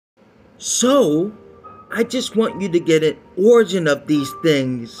So, I just want you to get an origin of these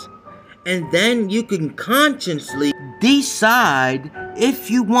things, and then you can consciously decide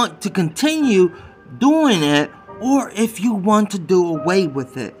if you want to continue doing it or if you want to do away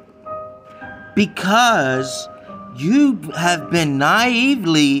with it. Because you have been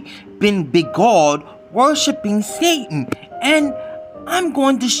naively beguiled worshiping Satan, and I'm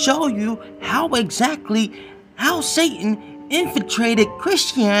going to show you how Satan infiltrated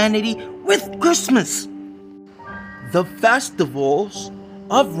Christianity with Christmas. The festivals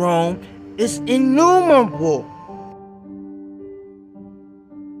of Rome is innumerable.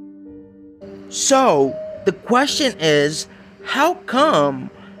 So, the question is, how come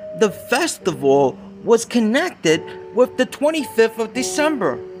the festival was connected with the 25th of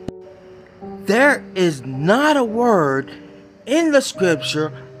December? There is not a word in the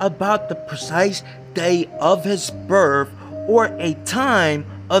scripture about the precise day of his birth or a time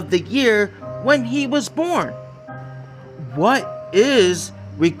of the year when he was born. What is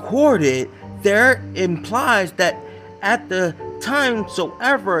recorded there implies that at the time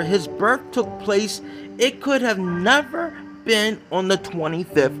soever his birth took place, it could have never been on the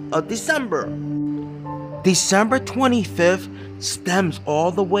 25th of December. December 25th stems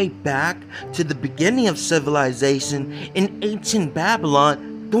all the way back to the beginning of civilization in ancient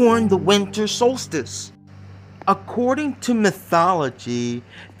Babylon during the winter solstice. According to mythology,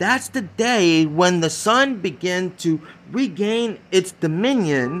 that's the day when the sun began to regain its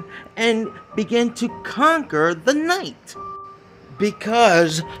dominion and begin to conquer the night.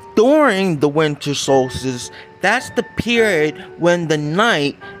 Because during the winter solstice, that's the period when the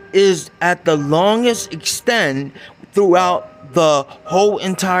night is at the longest extent throughout the whole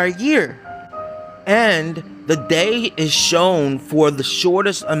entire year. And the day is shown for the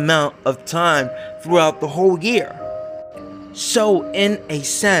shortest amount of time throughout the whole year. So in a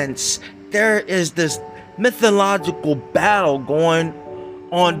sense, there is this mythological battle going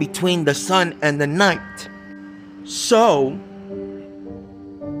on between the sun and the night. So,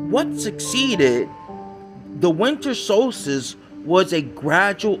 what succeeded the winter solstice was a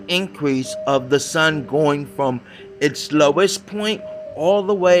gradual increase of the sun going from its lowest point all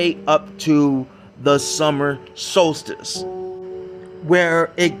the way up to the summer solstice,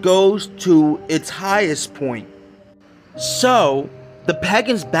 where it goes to its highest point. So, the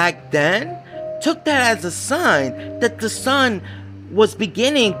pagans back then took that as a sign that the sun was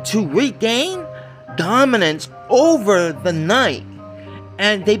beginning to regain dominance over the night,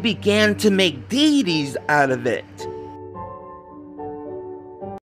 and they began to make deities out of it.